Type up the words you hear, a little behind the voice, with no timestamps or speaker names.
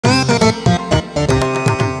আমার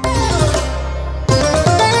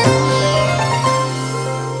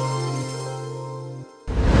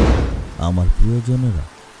প্রিয়জনেরা,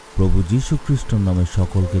 প্রভু যীশু খ্রিস্টর নামে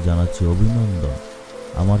সকলকে জানাচ্ছি অভিনন্দন।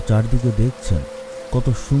 আমার চারদিকে দেখছেন কত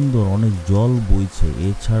সুন্দর অনেক জল বইছে।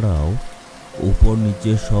 এছাড়াও উপর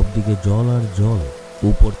নিচে সব দিকে জল আর জল।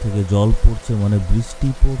 উপর থেকে জল পড়ছে মানে বৃষ্টি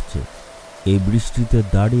পড়ছে। এই বৃষ্টিতে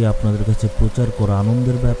দাঁড়িয়ে আপনাদের কাছে প্রচার করা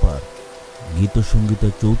আনন্দের ব্যাপার।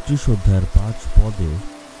 গীতসংগীতের 34 অধ্যায়ের 5 পদে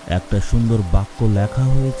একটা সুন্দর বাক্য লেখা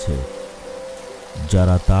হয়েছে,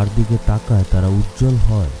 যারা তার দিকে তাকায় তারা উজ্জ্বল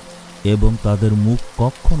হয় এবং তাদের মুখ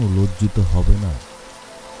কখনো লজ্জিত হবে না।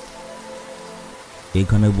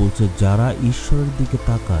 এখানে বলছে যারা ঈশ্বরের দিকে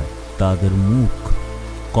তাকায় তাদের মুখ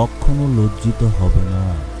কখনো লজ্জিত হবে না।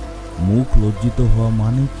 মুখ লজ্জিত হওয়া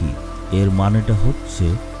মানে কি? এর মানেটা হচ্ছে,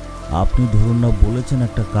 আপনি ধরুন না বলেছেন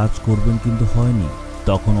একটা কাজ করবেন কিন্তু হয়নি,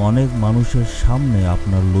 তখন অনেক মানুষের সামনে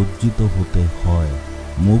আপনার লজ্জিত হতে হয়।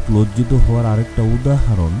 মুখ লজ্জিত হওয়ার আরেকটা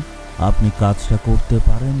উদাহরণ, আপনি কাজটা করতে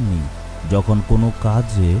পারেননি। যখন কোনো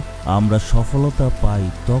কাজে আমরা সফলতা পাই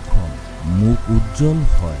তখন মুখ উজ্জ্বল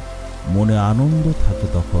হয়, মনে আনন্দ থাকে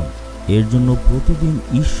তখন। এর জন্য প্রতিদিন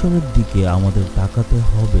ঈশ্বরের দিকে আমাদের তাকাতে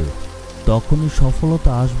হবে, তখনই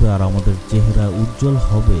সফলতা আসবে আর আমাদের চেহারা উজ্জ্বল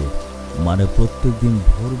হবে। মানে প্রত্যেক দিন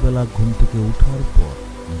ভোরবেলা ঘুম থেকে ওঠার পর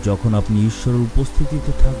যখন আপনি ঈশ্বরের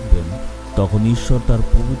উপস্থিতিতে থাকবেন, তখন ঈশ্বর তার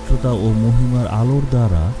পবিত্রতা ও মহিমার আলোর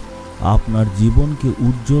দ্বারা আপনার জীবনকে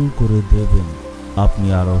উজ্জ্বল করে দেবেন। আপনি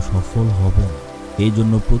আরও সফল হবেন। এই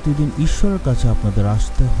জন্য প্রতিদিন ঈশ্বরের কাছে আপনাদের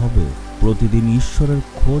আসতে হবে, প্রতিদিন ঈশ্বরের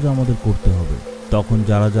খোঁজ আমাদের করতে হবে। তখন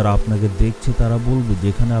যারা যারা আপনাকে দেখছে তারা বলবে,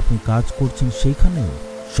 যেখানে আপনি কাজ করছেন সেখানেও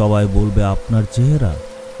সবাই বলবে আপনার চেহারা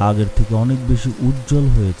আগের থেকে অনেক বেশি উজ্জ্বল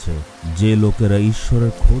হয়েছে। যে লোকেরা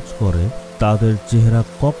ঈশ্বরের খোঁজ করে তাদের চেহারা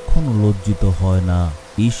কখনো লজ্জিত হয় না।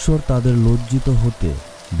 ঈশ্বর তাদের লজ্জিত হতে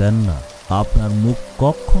দেন না। আপনার মুখ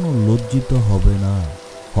কখনো লজ্জিত হবে না।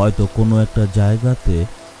 হয়তো কোনো একটা জায়গাতে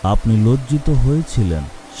আপনি লজ্জিত হয়েছিলেন,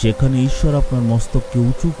 সেখানে ঈশ্বর আপনার মস্তককে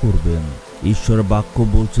উঁচু করবেন। ঈশ্বরের বাক্য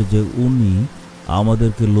বলছে যে উনি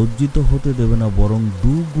আমাদেরকে লজ্জিত হতে দেবে না, বরং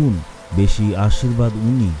 2 গুণ বেশি আশীর্বাদ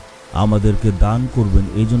উনি আমাদেরকে দান করবেন।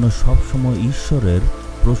 এই জন্য সবসময় ঈশ্বরের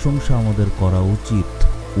প্রশংসা আমাদের করা উচিত।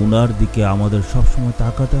 উনার দিকে আমাদের সবসময়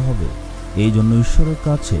তাকাতে হবে। এই জন্য ঈশ্বরের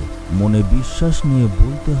কাছে মনে বিশ্বাস নিয়ে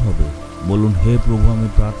বলতে হবে, বলুন, হে প্রভু, আমি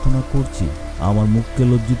প্রার্থনা করছি আমার মুখকে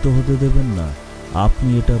লজ্জিত হতে দেবেন না। আপনি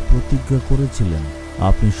এটা প্রতিজ্ঞা করেছিলেন,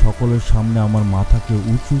 আপনি সকলের সামনে আমার মাথাকে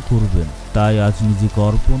উঁচু করবেন। তাই আজ নিজেকে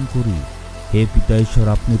অর্পণ করি। হে পিতা ঈশ্বর,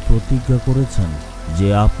 আপনি প্রতিজ্ঞা করেছেন যে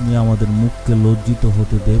আপনি আমাদের মুখকে লজ্জিত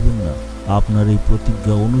হতে দেবেন না। আপনার এই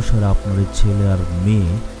প্রতিজ্ঞা অনুসারে আপনার এই ছেলে আর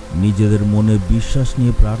মেয়ে নিজেদের মনে বিশ্বাস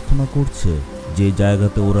নিয়ে প্রার্থনা করছে। যে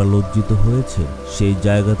জায়গাতে ওরা লজ্জিত হয়েছে সেই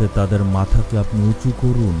জায়গাতে তাদের মাথাকে আপনি উঁচু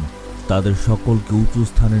করুন, তাদের সকলকে উঁচু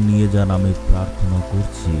স্থানে নিয়ে যান। আমি প্রার্থনা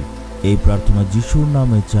করছি, এই প্রার্থনা যিশুর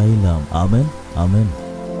নামে চাইলাম। Amen, amen.